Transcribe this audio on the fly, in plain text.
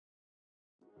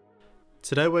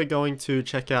Today we're going to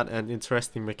check out an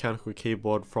interesting mechanical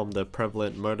keyboard from the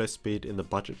prevalent Motospeed in the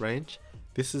budget range.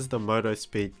 This is the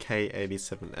Motospeed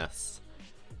K87S.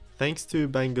 Thanks to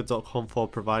Banggood.com for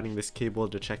providing this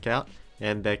keyboard to check out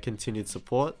and their continued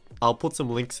support. I'll put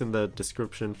some links in the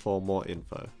description for more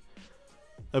info.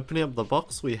 Opening up the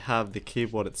box, we have the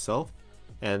keyboard itself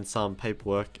and some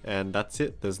paperwork, and that's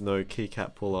it. There's no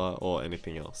keycap puller or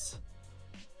anything else.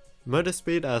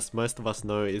 Motospeed, as most of us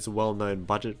know, is a well-known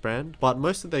budget brand, but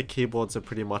most of their keyboards are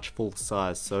pretty much full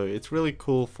size, so it's really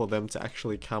cool for them to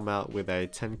actually come out with a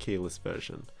 10 keyless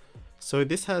version. So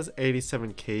this has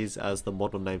 87 keys as the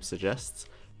model name suggests,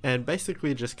 and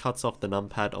basically just cuts off the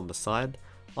numpad on the side.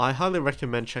 I highly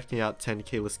recommend checking out 10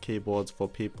 keyless keyboards for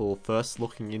people first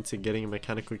looking into getting a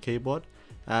mechanical keyboard,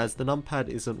 as the numpad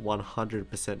isn't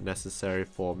 100% necessary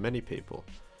for many people.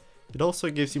 It also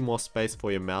gives you more space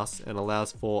for your mouse and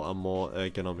allows for a more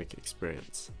ergonomic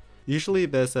experience. Usually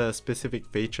there's a specific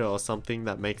feature or something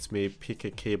that makes me pick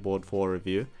a keyboard for a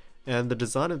review, and the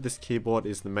design of this keyboard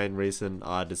is the main reason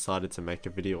I decided to make a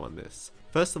video on this.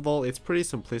 First of all, it's pretty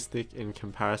simplistic in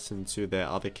comparison to their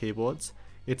other keyboards.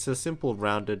 It's a simple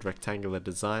rounded rectangular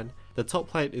design. The top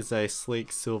plate is a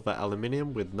sleek silver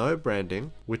aluminium with no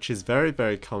branding, which is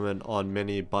very common on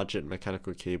many budget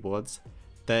mechanical keyboards.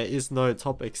 There is no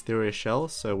top exterior shell,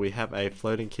 so we have a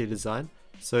floating key design,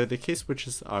 so the key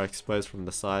switches are exposed from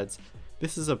the sides.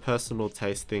 This is a personal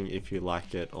taste thing if you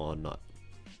like it or not.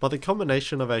 But the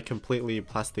combination of a completely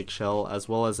plastic shell as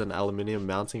well as an aluminium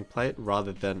mounting plate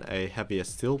rather than a heavier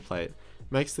steel plate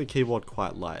makes the keyboard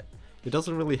quite light. It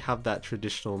doesn't really have that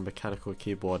traditional mechanical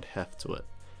keyboard heft to it.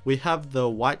 We have the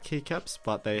white keycaps,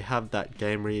 but they have that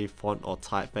gamery font or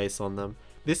typeface on them.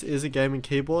 This is a gaming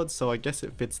keyboard, so I guess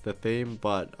it fits the theme,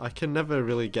 but I can never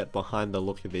really get behind the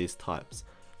look of these types.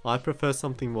 I prefer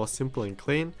something more simple and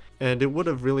clean, and it would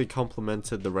have really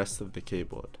complemented the rest of the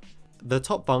keyboard. The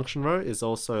top function row is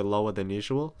also lower than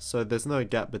usual, so there's no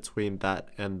gap between that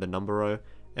and the number row,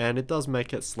 and it does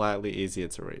make it slightly easier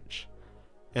to reach.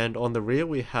 And on the rear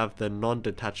we have the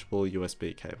non-detachable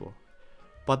USB cable.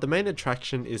 But the main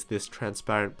attraction is this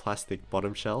transparent plastic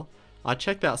bottom shell. I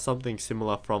checked out something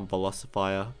similar from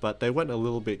Velocifier, but they went a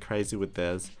little bit crazy with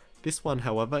theirs. This one,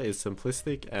 however, is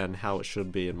simplistic and how it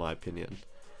should be in my opinion.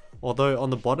 Although on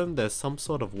the bottom there's some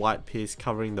sort of white piece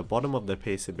covering the bottom of the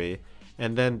PCB,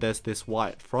 and then there's this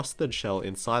white frosted shell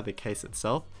inside the case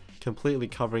itself, completely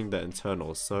covering the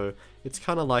internals, so it's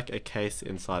kinda like a case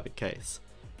inside the case.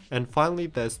 And finally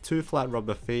there's two flat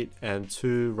rubber feet and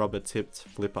two rubber tipped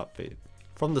flip up feet.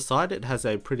 From the side it has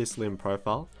a pretty slim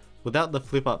profile. Without the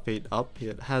flip up feet up,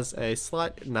 it has a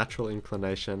slight natural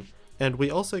inclination, and we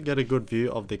also get a good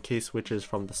view of the key switches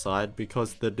from the side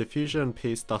because the diffusion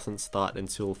piece doesn't start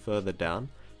until further down,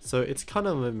 so it's kind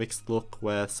of a mixed look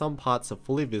where some parts are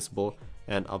fully visible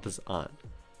and others aren't.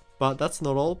 But that's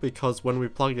not all, because when we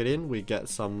plug it in we get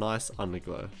some nice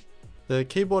underglow. The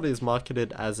keyboard is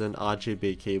marketed as an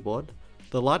RGB keyboard.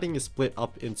 The lighting is split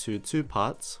up into two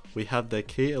parts. We have the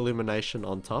key illumination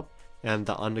on top and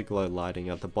the underglow lighting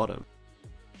at the bottom.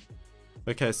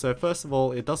 Okay, so first of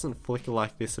all, it doesn't flicker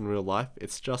like this in real life,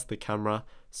 it's just the camera,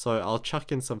 so I'll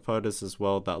chuck in some photos as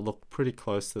well that look pretty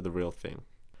close to the real thing.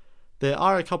 There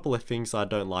are a couple of things I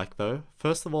don't like though.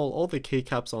 First of all the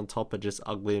keycaps on top are just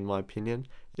ugly in my opinion.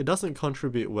 It doesn't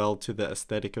contribute well to the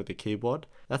aesthetic of the keyboard.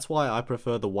 That's why I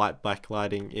prefer the white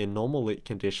backlighting in normal lit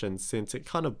conditions, since it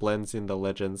kind of blends in the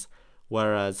legends,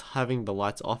 whereas having the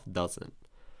lights off doesn't.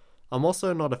 I'm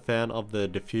also not a fan of the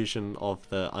diffusion of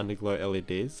the underglow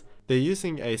LEDs. They're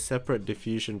using a separate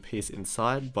diffusion piece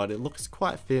inside, but it looks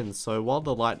quite thin, so while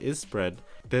the light is spread,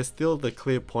 there's still the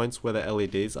clear points where the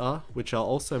LEDs are, which are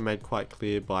also made quite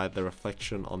clear by the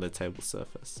reflection on the table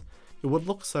surface. It would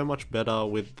look so much better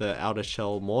with the outer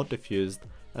shell more diffused,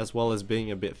 as well as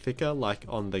being a bit thicker like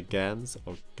on the GANs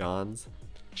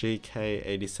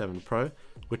GK87 Pro,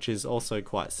 which is also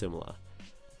quite similar.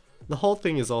 The whole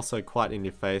thing is also quite in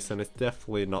your face, and it's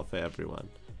definitely not for everyone.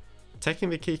 Taking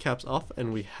the keycaps off,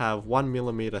 and we have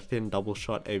 1mm thin double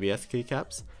shot ABS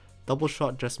keycaps. Double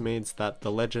shot just means that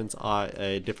the legends are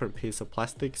a different piece of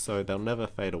plastic, so they'll never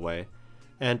fade away.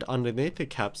 And underneath the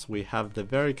caps we have the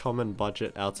very common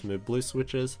budget Ultimate Blue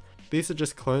switches. These are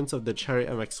just clones of the Cherry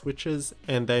MX switches,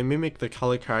 and they mimic the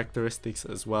color characteristics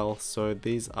as well, so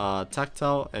these are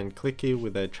tactile and clicky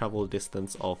with a travel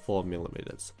distance of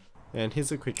 4mm. And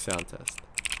here's a quick sound test.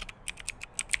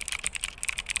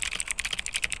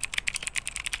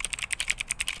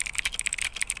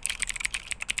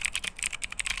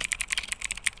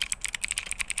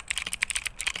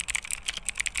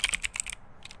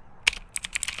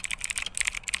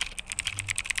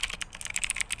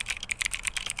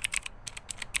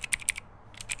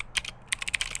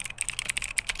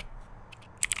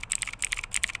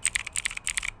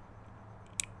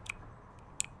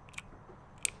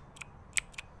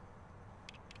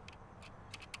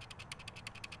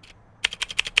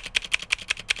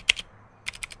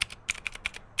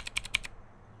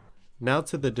 Now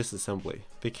to the disassembly.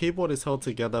 The keyboard is held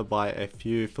together by a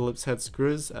few Phillips head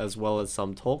screws as well as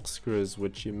some Torx screws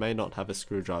which you may not have a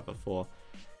screwdriver for.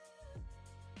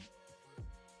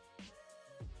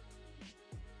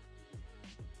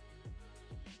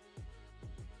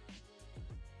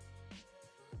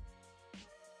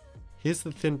 Here's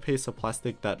the thin piece of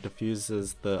plastic that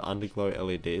diffuses the underglow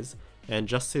LEDs and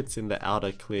just sits in the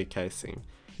outer clear casing.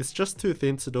 It's just too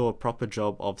thin to do a proper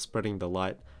job of spreading the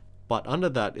light, but under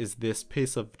that is this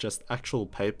piece of just actual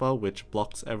paper which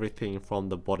blocks everything from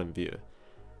the bottom view.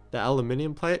 The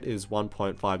aluminium plate is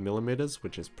 1.5mm,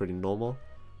 which is pretty normal.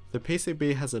 The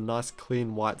PCB has a nice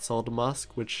clean white solder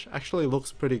mask which actually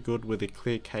looks pretty good with a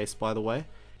clear case, by the way.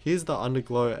 Here's the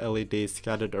underglow LEDs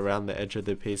scattered around the edge of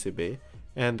the PCB,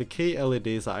 and the key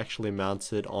LEDs are actually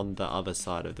mounted on the other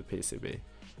side of the PCB.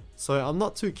 So I'm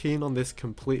not too keen on this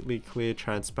completely clear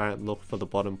transparent look for the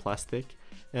bottom plastic,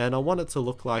 and I want it to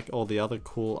look like all the other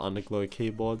cool underglow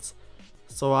keyboards.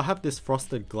 So I have this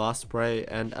frosted glass spray,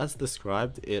 and as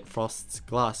described it frosts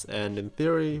glass and in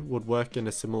theory would work in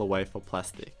a similar way for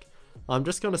plastic. I'm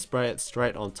just going to spray it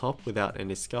straight on top without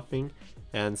any scuffing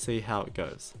and see how it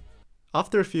goes.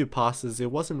 After a few passes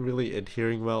it wasn't really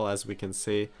adhering well, as we can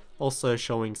see, also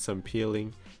showing some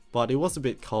peeling, but it was a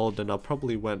bit cold and I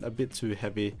probably went a bit too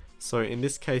heavy, so in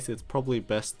this case it's probably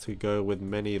best to go with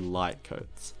many light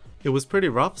coats. It was pretty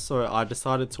rough, so I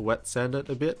decided to wet sand it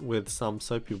a bit with some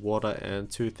soapy water and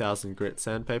 2000 grit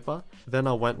sandpaper. Then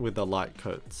I went with the light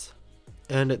coats.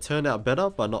 And it turned out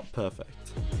better, but not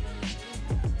perfect.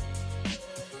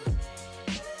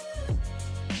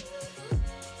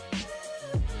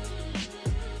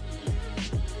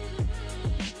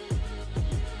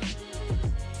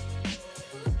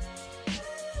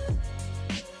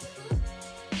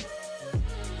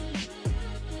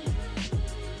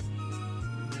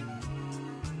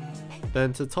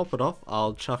 Then to top it off,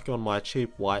 I'll chuck on my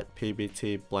cheap white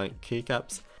PBT blank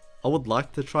keycaps. I would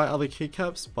like to try other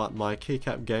keycaps, but my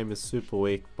keycap game is super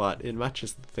weak, but it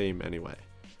matches the theme anyway.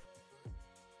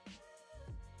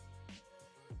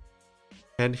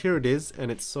 And here it is,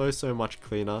 and it's so much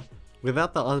cleaner.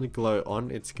 Without the underglow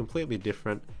on, it's completely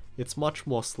different. It's much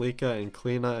more sleeker and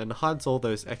cleaner and hides all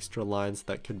those extra lines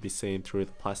that could be seen through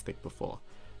the plastic before.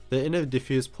 The inner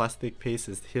diffused plastic piece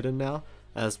is hidden now,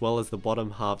 as well as the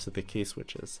bottom halves of the key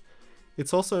switches.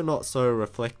 It's also not so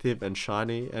reflective and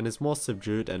shiny and is more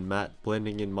subdued and matte,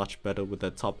 blending in much better with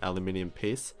the top aluminium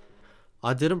piece.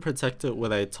 I didn't protect it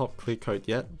with a top clear coat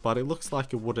yet, but it looks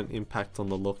like it wouldn't impact on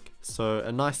the look, so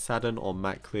a nice satin or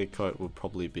matte clear coat would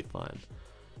probably be fine.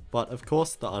 But of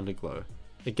course the underglow.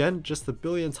 Again, just a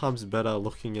billion times better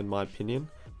looking in my opinion.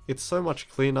 It's so much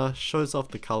cleaner, shows off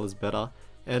the colours better,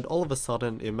 and all of a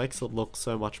sudden it makes it look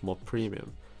so much more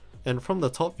premium. And from the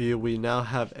top view we now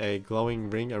have a glowing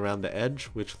ring around the edge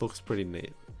which looks pretty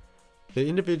neat. The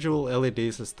individual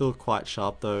LEDs are still quite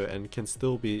sharp though and can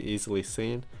still be easily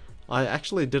seen. I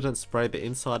actually didn't spray the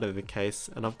inside of the case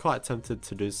and I'm quite tempted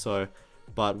to do so,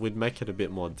 but would make it a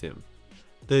bit more dim.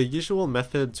 The usual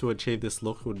method to achieve this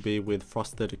look would be with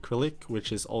frosted acrylic,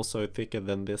 which is also thicker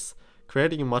than this,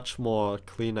 creating a much more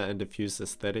cleaner and diffused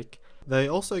aesthetic. They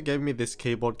also gave me this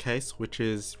keyboard case, which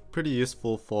is pretty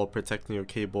useful for protecting your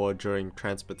keyboard during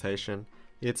transportation.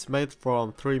 It's made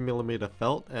from 3mm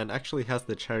felt and actually has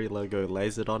the Cherry logo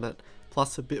lasered on it,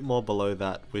 plus a bit more below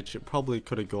that, which it probably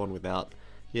could have gone without.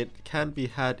 It can be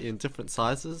had in different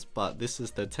sizes, but this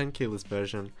is the 10 keyless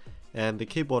version, and the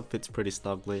keyboard fits pretty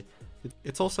snugly.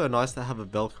 It's also nice to have a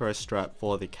Velcro strap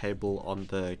for the cable on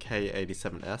the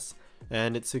K87S,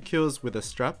 and it secures with a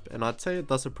strap, and I'd say it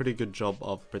does a pretty good job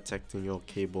of protecting your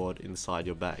keyboard inside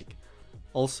your bag.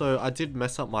 Also, I did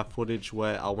mess up my footage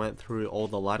where I went through all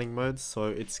the lighting modes, so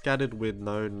it's scattered with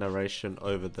no narration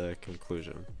over the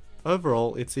conclusion.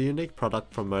 Overall, it's a unique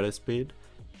product from Motospeed.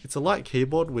 It's a light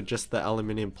keyboard with just the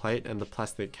aluminium plate and the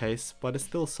plastic case, but it's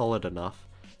still solid enough.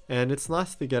 And it's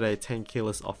nice to get a 10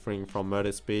 keyless offering from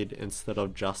Motospeed instead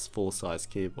of just full-size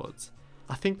keyboards.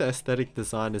 I think the aesthetic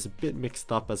design is a bit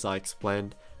mixed up as I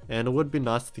explained, and it would be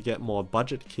nice to get more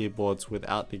budget keyboards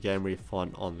without the Gamery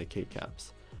font on the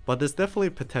keycaps. But there's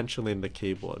definitely potential in the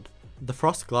keyboard. The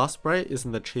Frost Glass Spray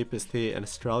isn't the cheapest here in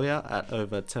Australia at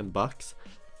over 10 bucks,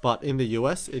 but in the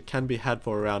US it can be had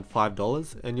for around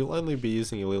 $5 and you'll only be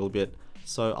using a little bit,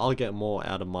 so I'll get more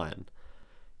out of mine.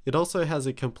 It also has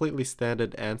a completely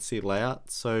standard ANSI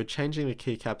layout, so changing the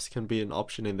keycaps can be an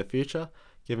option in the future,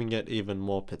 giving it even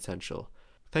more potential.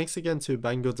 Thanks again to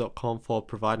Banggood.com for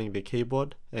providing the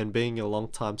keyboard and being a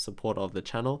long-time supporter of the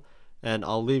channel, and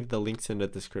I'll leave the links in the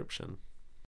description.